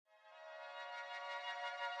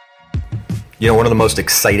One of the most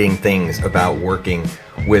exciting things about working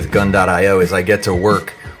with Gun.io is I get to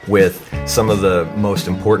work with some of the most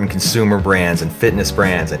important consumer brands and fitness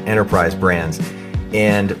brands and enterprise brands.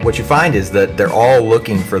 And what you find is that they're all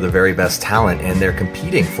looking for the very best talent and they're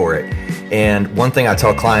competing for it. And one thing I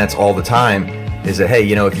tell clients all the time is that, hey,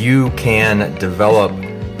 if you can develop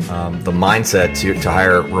the mindset to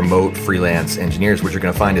hire remote freelance engineers, what you're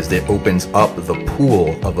going to find is that it opens up the pool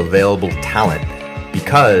of available talent,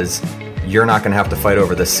 because you're not going to have to fight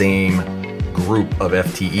over the same group of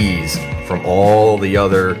FTEs from all the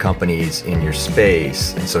other companies in your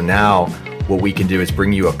space. And so now what we can do is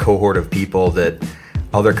bring you a cohort of people that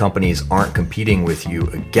other companies aren't competing with you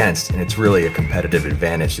against. And it's really a competitive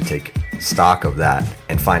advantage to take stock of that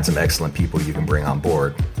and find some excellent people you can bring on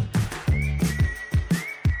board.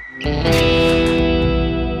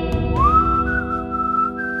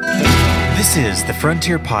 This is the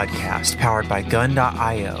Frontier Podcast, powered by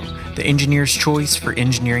Gun.io, the engineer's choice for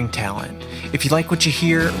engineering talent. If you like what you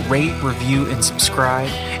hear, rate, review, and subscribe,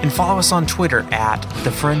 and follow us on Twitter at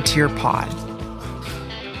The Frontier Pod.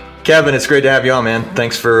 Kevin, it's great to have you on, man.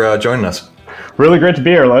 Thanks for joining us. Really great to be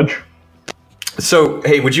here, Ledge. So,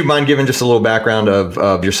 hey, would you mind giving just a little background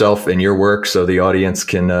of yourself and your work so the audience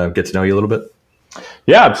can get to know you a little bit?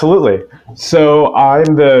 Yeah, absolutely. So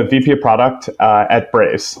I'm the VP of product at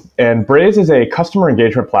Braze. And Braze is a customer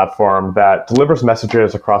engagement platform that delivers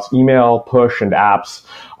messages across email, push, and apps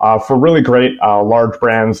for really great large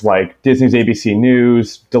brands like Disney's ABC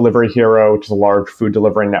News, Delivery Hero, which is a large food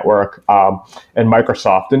delivery network, and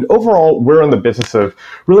Microsoft. And overall, we're in the business of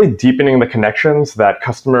really deepening the connections that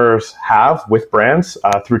customers have with brands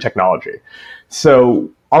through technology. So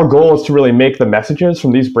our goal is to really make the messages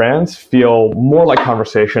from these brands feel more like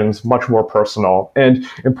conversations, much more personal, and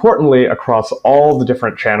importantly, across all the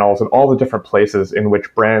different channels and all the different places in which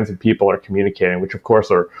brands and people are communicating, which of course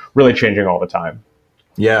are really changing all the time.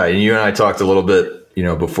 Yeah, and you and I talked a little bit,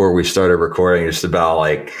 before we started recording, just about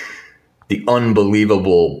like the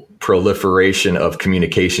unbelievable proliferation of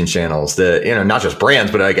communication channels that, not just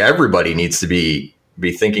brands, but like everybody needs to be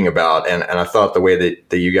thinking about. And I thought the way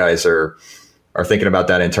that you guys are thinking about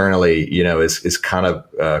that internally, is kind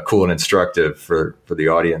of cool and instructive for the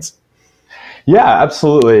audience. Yeah,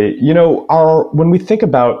 absolutely. When we think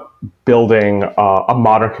about building a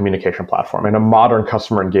modern communication platform and a modern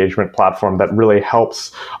customer engagement platform that really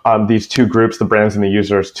helps these two groups, the brands and the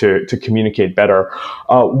users, to communicate better,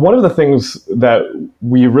 one of the things that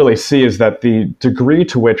we really see is that the degree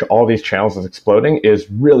to which all these channels is exploding is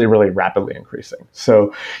really, really rapidly increasing.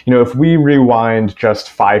 So, if we rewind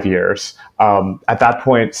just 5 years, at that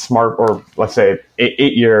point, or let's say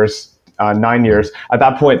 8 years, 9 years. At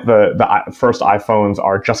that point, the first iPhones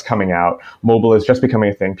are just coming out. Mobile is just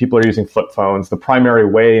becoming a thing. People are using flip phones. The primary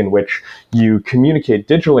way in which you communicate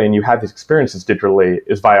digitally and you have these experiences digitally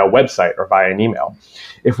is via a website or via an email.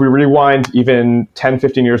 If we rewind even 10,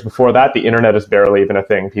 15 years before that, the internet is barely even a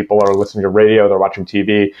thing. People are listening to radio, they're watching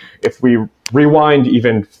TV. If we rewind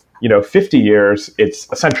even 50 years, it's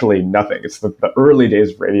essentially nothing. It's the early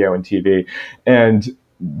days of radio and TV. And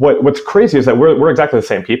what's crazy is that we're exactly the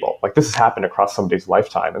same people. Like, this has happened across somebody's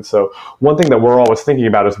lifetime. And so one thing that we're always thinking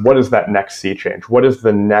about is, what is that next sea change? What is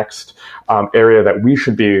the next area that we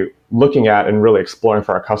should be looking at and really exploring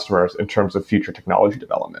for our customers in terms of future technology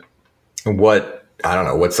development?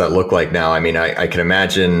 What's that look like now? I mean, I can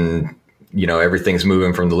imagine, everything's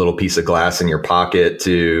moving from the little piece of glass in your pocket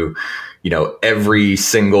to, every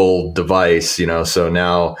single device, so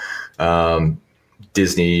now,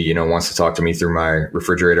 Disney, wants to talk to me through my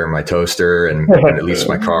refrigerator and my toaster and at least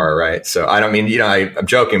my car, right? So I don't mean, I'm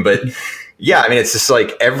joking, but yeah, I mean, it's just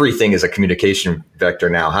like everything is a communication vector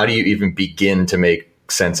now. How do you even begin to make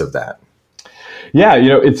sense of that? Yeah,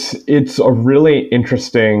 it's a really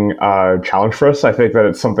interesting challenge for us. I think that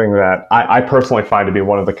it's something that I personally find to be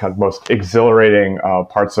one of the kind of most exhilarating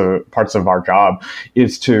parts of our job,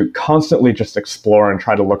 is to constantly just explore and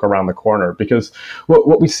try to look around the corner. Because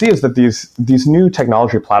what we see is that these new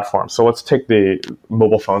technology platforms, so let's take the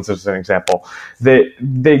mobile phones as an example,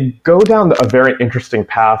 they go down a very interesting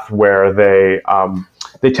path where they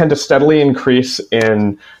tend to steadily increase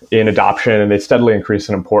in adoption, and they steadily increase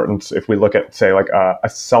in importance. If we look at, say, like a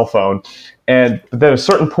cell phone, and then at a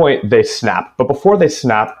certain point they snap. But before they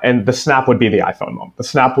snap, and the snap would be the iPhone moment. The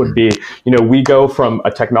snap would be, we go from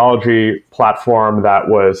a technology platform that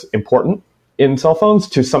was important in cell phones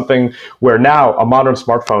to something where now a modern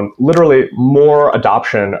smartphone, literally more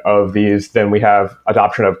adoption of these than we have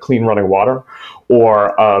adoption of clean running water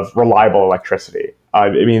or of reliable electricity. I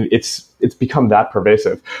mean, it's become that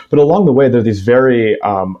pervasive. But along the way, there are these very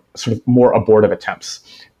sort of more abortive attempts.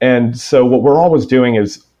 And so what we're always doing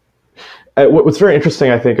is, What's very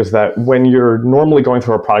interesting, I think, is that when you're normally going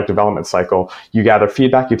through a product development cycle, you gather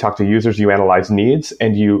feedback, you talk to users, you analyze needs,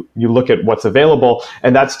 and you look at what's available,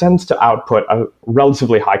 and that tends to output a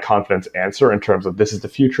relatively high confidence answer in terms of this is the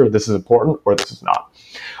future, this is important, or this is not.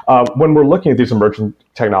 When we're looking at these emerging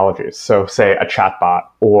technologies, so say a chatbot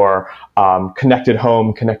or connected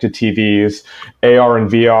home, connected TVs, AR and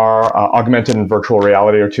VR, augmented and virtual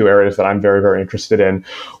reality are two areas that I'm very, very interested in.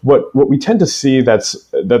 What we tend to see that's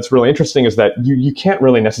really interesting is that you can't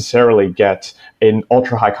really necessarily get an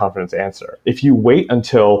ultra high confidence answer. If you wait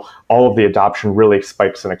until all of the adoption really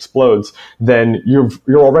spikes and explodes, then you're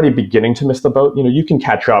already beginning to miss the boat. You can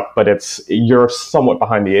catch up, but you're somewhat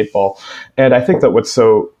behind the eight ball. And I think that what's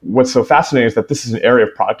so fascinating is that this is an area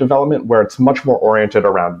of product development where it's much more oriented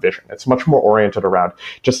around vision. It's much more oriented around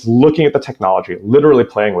just looking at the technology, literally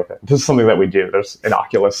playing with it. This is something that we do. There's an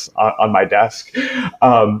Oculus on my desk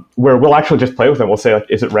where we'll actually just play with it. We'll say, like,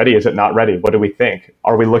 is it ready? Is it not ready? What do we think?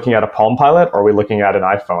 Are we looking at a Palm Pilot? Are we looking at an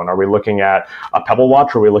iPhone? Are we looking at a Pebble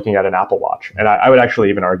Watch? Or are we looking at an Apple Watch? And I would actually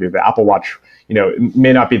even argue the Apple Watch,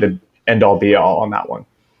 may not be the end all be all on that one.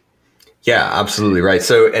 Yeah, absolutely right.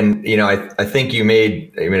 So, and I think you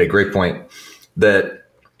made a great point that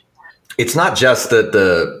it's not just that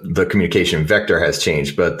the communication vector has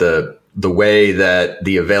changed, but the way that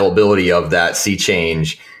the availability of that sea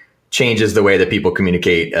change changes the way that people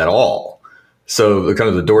communicate at all. So kind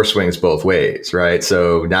of the door swings both ways, right?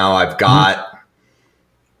 So now I've got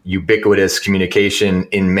ubiquitous communication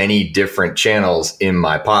in many different channels in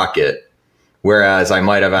my pocket, whereas I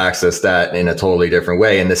might have accessed that in a totally different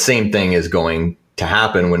way. And the same thing is going to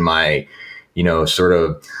happen when my, sort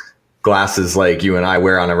of glasses like you and I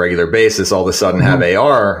wear on a regular basis all of a sudden have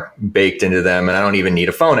AR baked into them, and I don't even need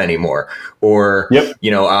a phone anymore. Or,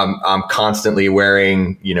 I'm constantly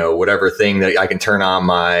wearing, whatever thing that I can turn on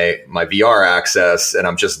my VR access, and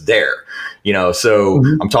I'm just there. So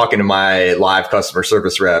I'm talking to my live customer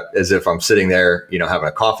service rep as if I'm sitting there, having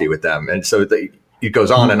a coffee with them. And so it goes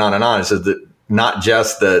on and on and on. So that not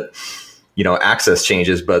just that, access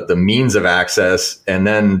changes, but the means of access, and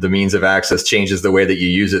then the means of access changes the way that you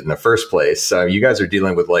use it in the first place. So you guys are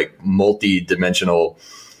dealing with like multi-dimensional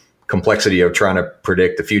complexity of trying to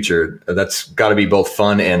predict the future. That's got to be both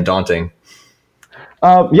fun and daunting.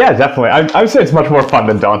 Yeah, definitely. I would say it's much more fun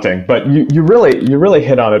than daunting, but you really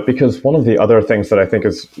hit on it, because one of the other things that I think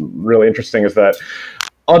is really interesting is that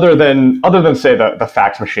other than say the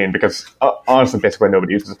fax machine, because honestly, basically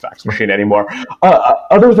nobody uses a fax machine anymore.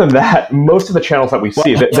 Other than that, most of the channels that we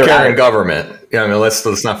see, they're in government. Yeah, let's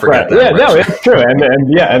not forget that. Yeah, right? No, it's true,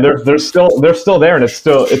 and they're still there, and it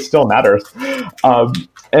still matters.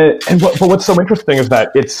 But what's so interesting is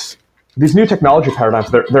that it's these new technology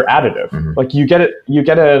paradigms, they're additive. Mm-hmm. Like you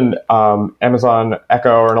get an Amazon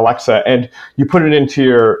Echo or an Alexa, and you put it into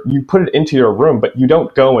your room, but you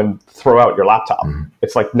don't go and throw out your laptop. Mm-hmm.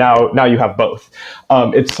 It's like now you have both.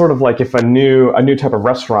 It's sort of like if a new type of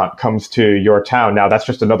restaurant comes to your town. Now that's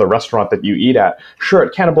just another restaurant that you eat at. Sure,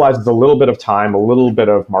 it cannibalizes a little bit of time, a little bit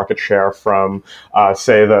of market share from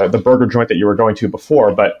say the burger joint that you were going to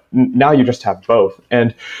before, but now you just have both.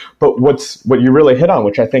 But what you really hit on,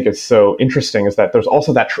 which I think is so interesting, is that there's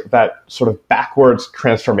also that sort of backwards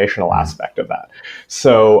transformational aspect of that.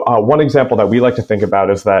 So one example that we like to think about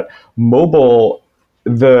is that mobile,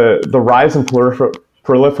 the rise and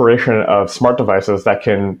proliferation of smart devices that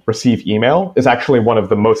can receive email is actually one of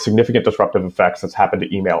the most significant disruptive effects that's happened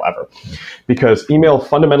to email ever. Because email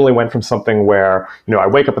fundamentally went from something where, I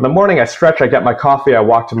wake up in the morning, I stretch, I get my coffee, I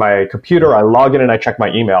walk to my computer, I log in and I check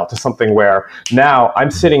my email, to something where now I'm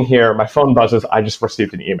sitting here, my phone buzzes, I just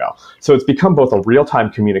received an email. So it's become both a real-time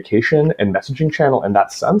communication and messaging channel in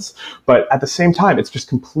that sense, but at the same time, it's just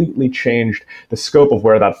completely changed the scope of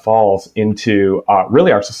where that falls into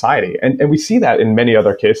really our society. And we see that in many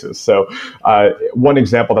other cases. So one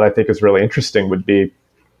example that I think is really interesting would be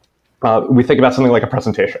we think about something like a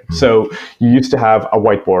presentation. Mm-hmm. So you used to have a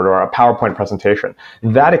whiteboard or a PowerPoint presentation.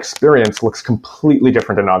 That experience looks completely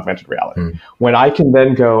different in augmented reality. Mm-hmm. When I can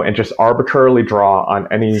then go and just arbitrarily draw on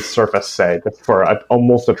any surface, say, just for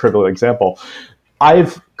almost a trivial example,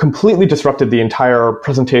 I've completely disrupted the entire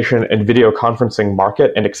presentation and video conferencing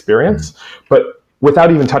market and experience. Mm-hmm. But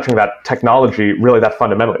without even touching that technology, really the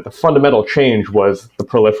fundamental change was the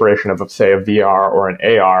proliferation of, say, a VR or an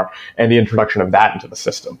AR and the introduction of that into the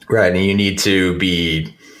system. Right. And you need to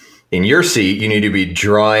be, in your seat, you need to be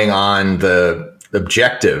drawing on the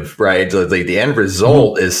objective, right? The end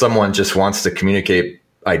result is someone just wants to communicate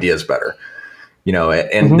ideas better,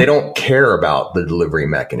 and they don't care about the delivery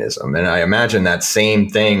mechanism. And I imagine that same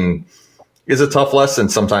thing is a tough lesson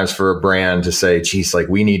sometimes for a brand to say, geez, like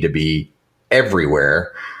we need to be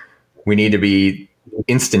everywhere. we need to be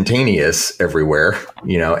instantaneous everywhere,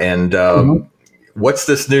 and what's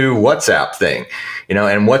this new WhatsApp thing,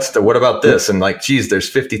 and what about this? And like, geez, there's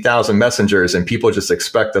 50,000 messengers and people just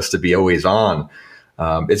expect us to be always on.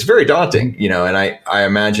 It's very daunting, and I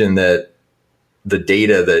imagine that the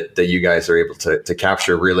data that you guys are able to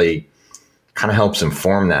capture really kind of helps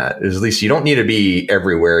inform that. At least you don't need to be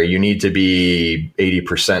everywhere. You need to be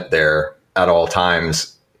 80% there at all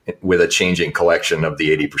times with a changing collection of the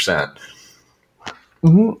 80%.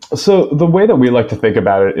 So the way that we like to think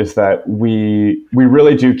about it is that we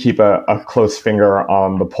really do keep a close finger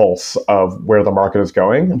on the pulse of where the market is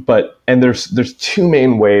going. And there's two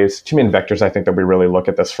main vectors I think that we really look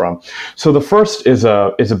at this from. So the first is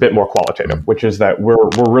a bit more qualitative, which is that we're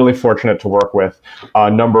really fortunate to work with a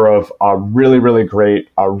number of really, really great,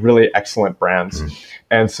 really excellent brands.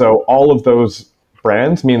 And so all of those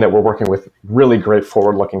brands mean that we're working with really great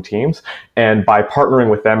forward-looking teams. And by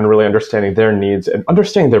partnering with them and really understanding their needs and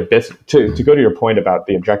understanding their business, to go to your point about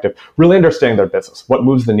the objective, really understanding their business, what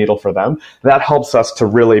moves the needle for them, that helps us to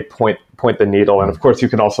really point the needle. And of course, you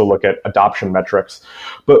can also look at adoption metrics.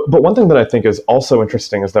 But one thing that I think is also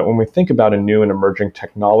interesting is that when we think about a new and emerging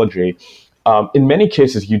technology, in many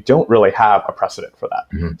cases, you don't really have a precedent for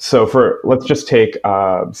that. So let's just take,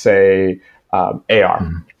 say,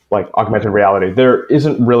 AR. Like augmented reality, there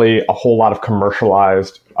isn't really a whole lot of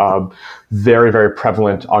commercialized, very, very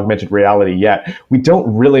prevalent augmented reality yet. We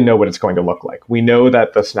don't really know what it's going to look like. We know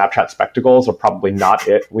that the Snapchat spectacles are probably not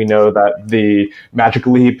it. We know that the Magic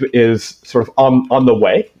Leap is sort of on the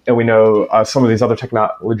way, and we know some of these other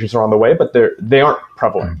technologies are on the way, but they aren't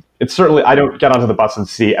prevalent. It's certainly, I don't get onto the bus and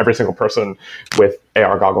see every single person with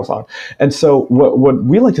AR goggles on. And so what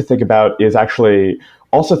we like to think about is actually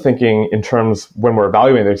also thinking in terms, when we're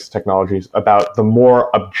evaluating these technologies, about the more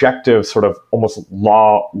objective sort of almost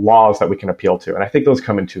laws that we can appeal to. And I think those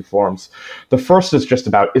come in two forms. The first is just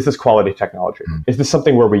about, is this quality technology? Is this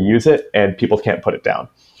something where we use it and people can't put it down?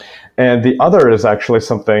 And the other is actually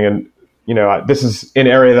something, and this is an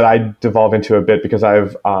area that I devolve into a bit because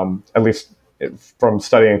I've, at least from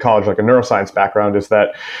studying in college, like a neuroscience background, is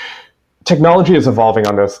that technology is evolving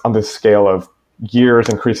on this scale of years,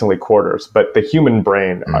 increasingly quarters, but the human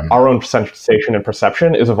brain, our own sensation and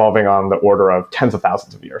perception, is evolving on the order of tens of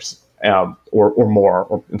thousands of years, or more,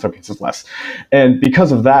 or in some cases less. And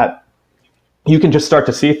because of that, you can just start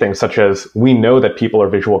to see things such as, we know that people are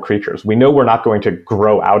visual creatures. We know we're not going to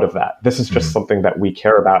grow out of that. This is just something that we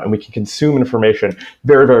care about, and we can consume information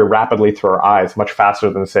very, very rapidly through our eyes, much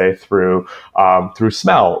faster than, say, through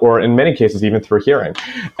smell, or in many cases, even through hearing.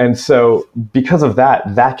 And so because of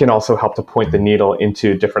that can also help to point the needle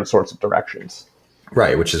into different sorts of directions.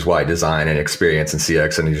 Right, which is why design and experience and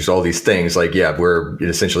CX and there's all these things, like, we're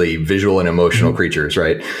essentially visual and emotional creatures,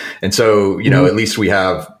 right? And so, at least we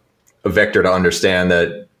have a vector to understand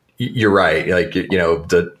that you're right. Like,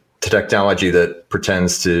 the technology that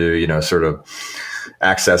pretends to, sort of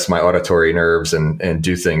access my auditory nerves and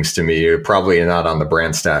do things to me are probably not on the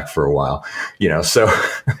brand stack for a while, so.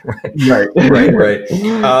 Right.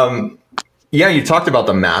 You talked about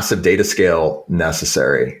the massive data scale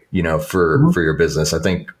necessary, for your business. I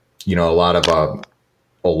think, a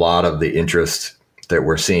lot of the interest that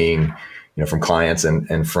we're seeing, from clients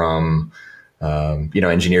and from,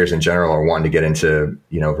 engineers in general are wanting to get into,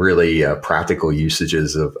 really practical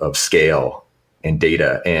usages of scale and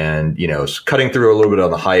data, and, cutting through a little bit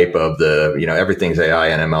on the hype of the, everything's AI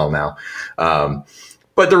and ML now.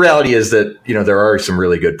 But the reality is that, there are some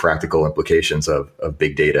really good practical implications of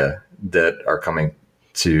big data that are coming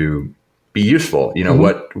to be useful.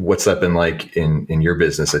 What's that been like in your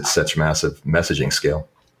business at such massive messaging scale?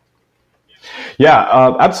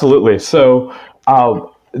 Yeah, absolutely. So,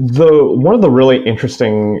 one of the really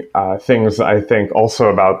interesting things I think also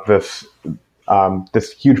about this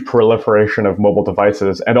huge proliferation of mobile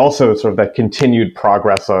devices, and also sort of that continued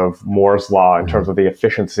progress of Moore's law in terms of the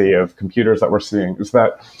efficiency of computers that we're seeing, is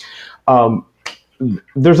that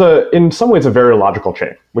there's in some ways a very logical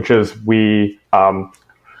chain, which is we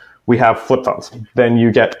have flip phones. Then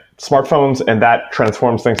you get smartphones, and that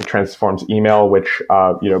transforms things. It transforms email, which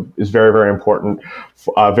is very, very important,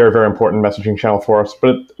 very, very important messaging channel for us.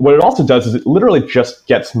 But what it also does is it literally just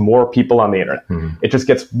gets more people on the internet. It just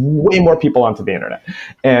gets way more people onto the internet.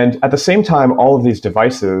 And at the same time, all of these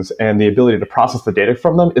devices and the ability to process the data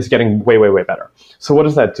from them is getting way, way, way better. So what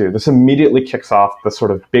does that do? This immediately kicks off the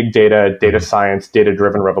sort of big data, data science,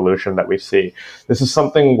 data-driven revolution that we see. This is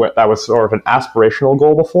something that was sort of an aspirational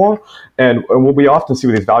goal before. And what we often see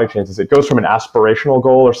with these value blockchains is it goes from an aspirational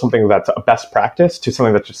goal or something that's a best practice to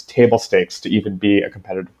something that's just table stakes to even be a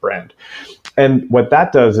competitive brand. And what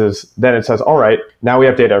that does is then it says, all right, now we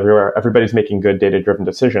have data everywhere. Everybody's making good data-driven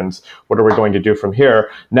decisions. What are we going to do from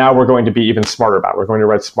here? Now we're going to be even smarter about it. We're going to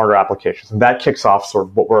write smarter applications. And that kicks off sort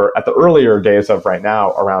of what we're at the earlier days of right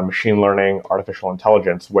now around machine learning, artificial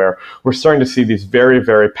intelligence, where we're starting to see these very,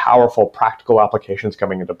 very powerful practical applications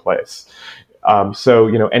coming into place. So,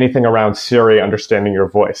 anything around Siri understanding your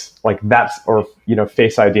voice, like that's, or,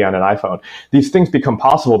 Face ID on an iPhone. These things become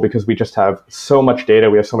possible because we just have so much data.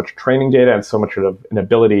 We have so much training data and so much of an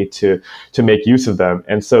ability to make use of them.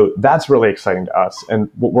 And so that's really exciting to us. And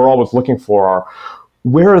what we're always looking for are,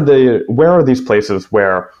 where are these places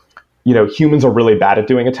where, humans are really bad at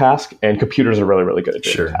doing a task and computers are really, really good at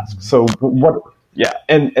doing a task. So yeah,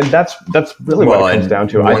 and that's really what it comes down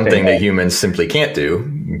to. One thing that humans simply can't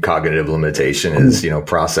do, cognitive limitation, is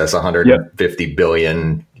process 150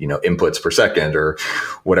 billion inputs per second or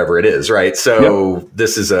whatever it is, right? So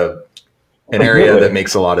this is an area that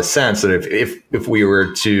makes a lot of sense. That if we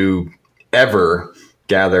were to ever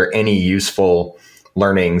gather any useful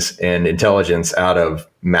learnings and intelligence out of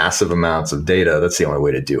massive amounts of data, that's the only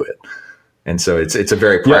way to do it. And so it's a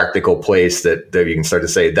very practical place that you can start to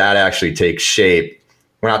say that actually takes shape.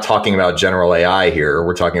 We're not talking about general AI here.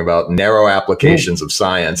 We're talking about narrow applications of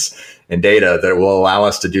science and data that will allow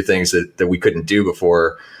us to do things that we couldn't do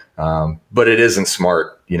before. But it isn't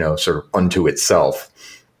smart, sort of unto itself.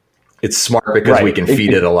 It's smart because we can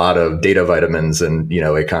feed it a lot of data vitamins and,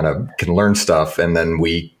 it kind of can learn stuff. And then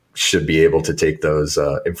we should be able to take those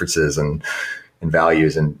inferences and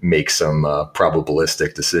values and make some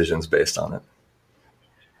probabilistic decisions based on it.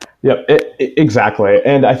 Yep, exactly.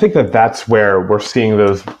 And I think that's where we're seeing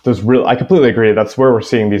those real, I completely agree. That's where we're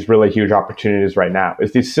seeing these really huge opportunities right now,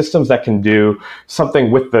 is these systems that can do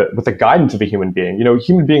something with the guidance of a human being.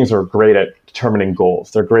 Human beings are great at determining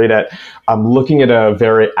goals. They're great at looking at a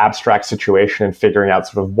very abstract situation and figuring out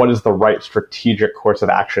sort of what is the right strategic course of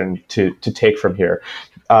action to take from here.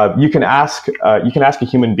 You can ask a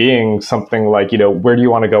human being something like, where do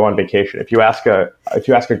you want to go on vacation? If you ask a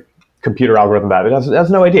computer algorithm that, it has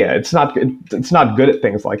no idea. It's not good at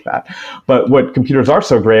things like that. But what computers are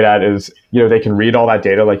so great at is, they can read all that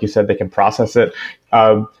data, like you said, they can process it.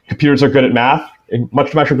 Computers are good at math,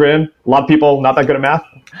 much to my chagrin. A lot of people not that good at math,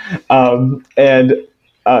 and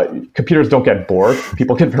computers don't get bored.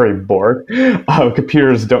 People get very bored.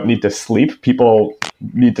 Computers don't need to sleep. People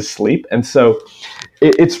need to sleep, and so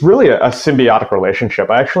it's really a symbiotic relationship.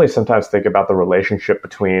 I actually sometimes think about the relationship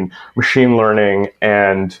between machine learning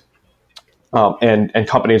and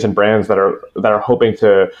companies and brands that are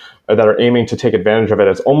aiming to take advantage of it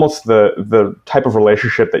as almost the type of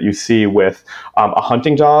relationship that you see with a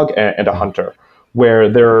hunting dog and a hunter, where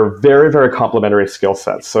there are very, very complementary skill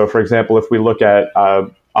sets. So, for example, if we look at a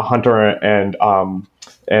hunter and a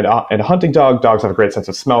hunting dog, dogs have a great sense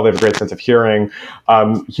of smell. They have a great sense of hearing.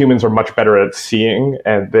 Humans are much better at seeing,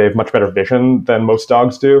 and they have much better vision than most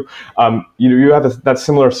dogs do. You have that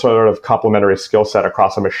similar sort of complementary skill set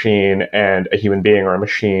across a machine and a human being, or a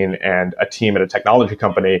machine and a team at a technology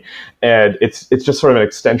company. And it's just sort of an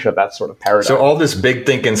extension of that sort of paradigm. So all this big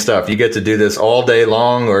thinking stuff, you get to do this all day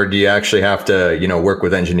long, or do you actually have to, work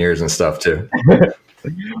with engineers and stuff too?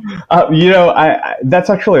 That's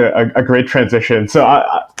actually a great transition. So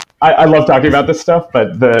I love talking about this stuff,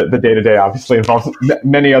 but the day-to-day obviously involves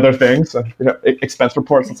many other things. Expense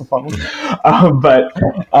reports, that's a fun one.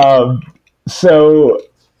 So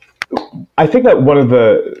I think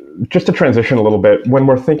that just to transition a little bit, when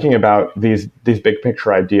we're thinking about these big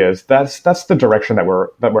picture ideas, that's the direction that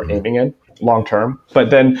we're aiming in long term. But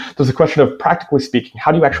then there's a question of, practically speaking,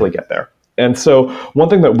 how do you actually get there? And so one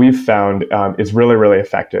thing that we've found is really, really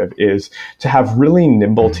effective is to have really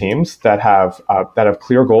nimble teams that have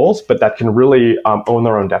clear goals, but that can really own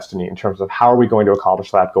their own destiny in terms of how are we going to accomplish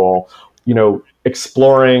that goal,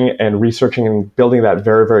 exploring and researching and building that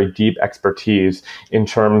very, very deep expertise in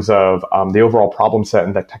terms of the overall problem set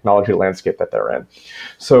and the technology landscape that they're in.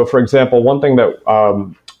 So, for example, one thing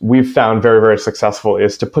that we've found very, very successful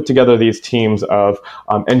is to put together these teams of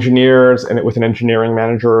engineers, and with an engineering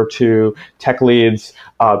manager or two, tech leads,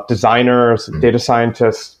 designers, data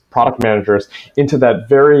scientists, product managers, into that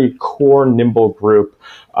very core nimble group.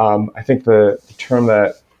 I think the term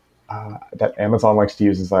that Amazon likes to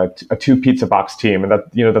use is a 2 pizza box team, and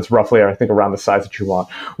that's roughly, I think, around the size that you want,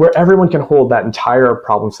 where everyone can hold that entire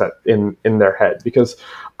problem set in their head. Because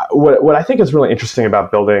what I think is really interesting about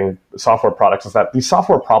building software products is that these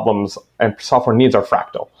software problems and software needs are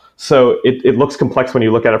fractal. So it looks complex when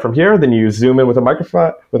you look at it from here. Then you zoom in with a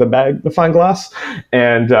magnifying glass,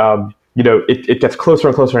 and it gets closer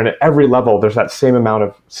and closer, and at every level there's that same amount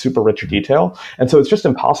of super rich detail, and so it's just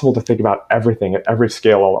impossible to think about everything at every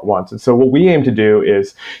scale all at once. And so what we aim to do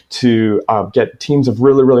is to get teams of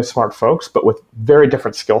really, really smart folks, but with very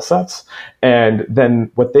different skill sets, and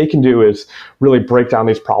then what they can do is really break down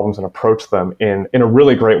these problems and approach them in a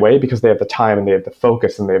really great way, because they have the time and they have the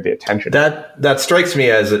focus and they have the attention. That strikes me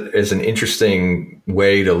as an interesting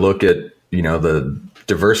way to look at the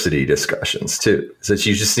diversity discussions too, is that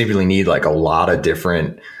you just simply need like a lot of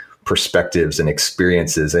different perspectives and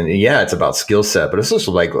experiences. And yeah, it's about skill set, but it's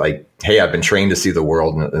also like, hey, I've been trained to see the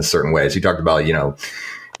world in certain ways. You talked about,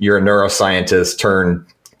 you're a neuroscientist turned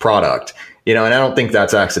product, and I don't think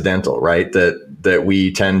that's accidental, right? That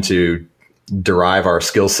we tend to derive our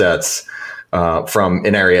skill sets from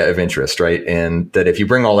an area of interest, right? And that if you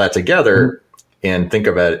bring all that together and think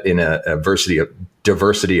of it in a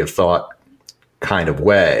diversity of thought kind of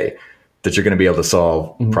way, that you're going to be able to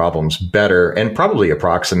solve problems better and probably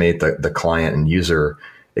approximate the client and user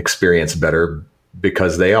experience better,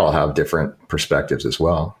 because they all have different perspectives as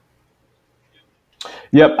well.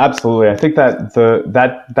 Yep, absolutely. I think that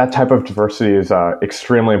that type of diversity is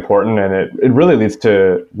extremely important, and it really leads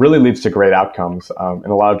to great outcomes in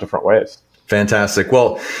a lot of different ways. Fantastic.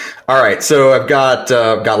 Well, all right. So I've got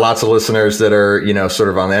lots of listeners that are, sort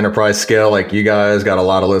of on the enterprise scale, like you guys. Got a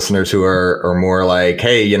lot of listeners who are more like,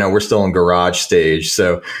 hey, we're still in garage stage.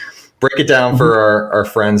 So break it down for our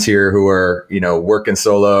friends here who are, working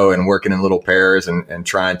solo and working in little pairs and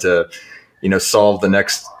trying to, solve the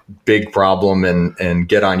next big problem and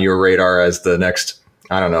get on your radar as the next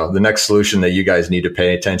solution that you guys need to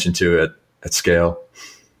pay attention to at scale.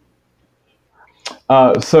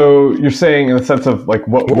 So you're saying in the sense of like,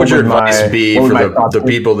 what would your advice be for the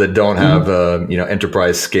people that don't have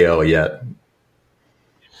enterprise scale yet?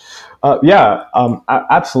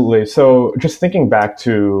 Absolutely. So just thinking back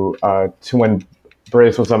to when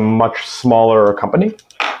Braze was a much smaller company,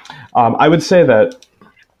 I would say that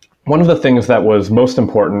one of the things that was most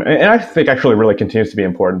important, and I think actually really continues to be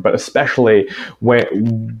important, but especially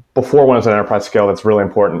before one is an enterprise scale, that's really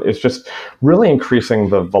important, is just really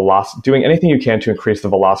increasing the velocity, doing anything you can to increase the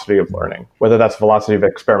velocity of learning, whether that's velocity of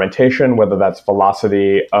experimentation, whether that's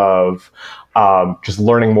velocity of just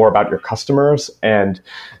learning more about your customers, and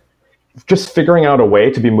just figuring out a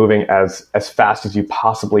way to be moving as fast as you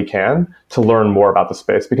possibly can to learn more about the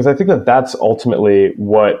space. Because I think that that's ultimately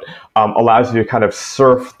what allows you to kind of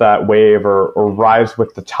surf that wave or rise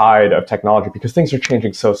with the tide of technology, because things are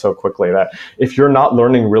changing so quickly that if you're not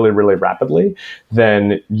learning really, really rapidly,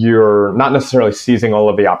 then you're not necessarily seizing all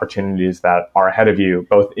of the opportunities that are ahead of you,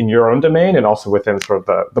 both in your own domain and also within sort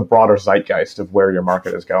of the broader zeitgeist of where your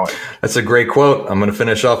market is going. That's a great quote. I'm going to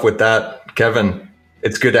finish off with that. Kevin,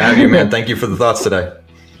 it's good to have you, man. Thank you for the thoughts today.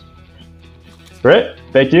 Great.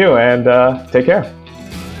 Thank you, and take care.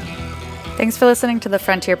 Thanks for listening to the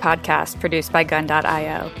Frontier Podcast, produced by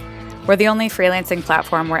Gun.io. We're the only freelancing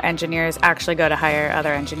platform where engineers actually go to hire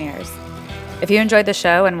other engineers. If you enjoyed the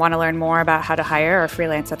show and want to learn more about how to hire or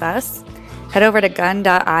freelance with us, head over to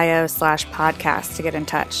gun.io/podcast to get in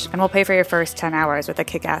touch, and we'll pay for your first 10 hours with a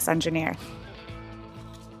kick-ass engineer.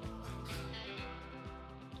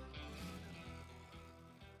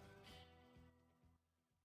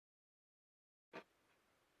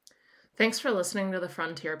 Thanks for listening to the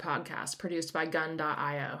Frontier Podcast, produced by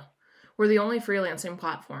Gun.io. We're the only freelancing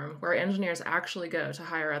platform where engineers actually go to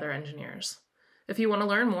hire other engineers. If you want to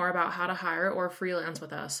learn more about how to hire or freelance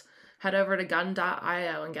with us, head over to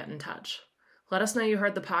Gun.io and get in touch. Let us know you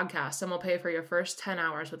heard the podcast, and we'll pay for your first 10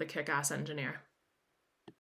 hours with a kick-ass engineer.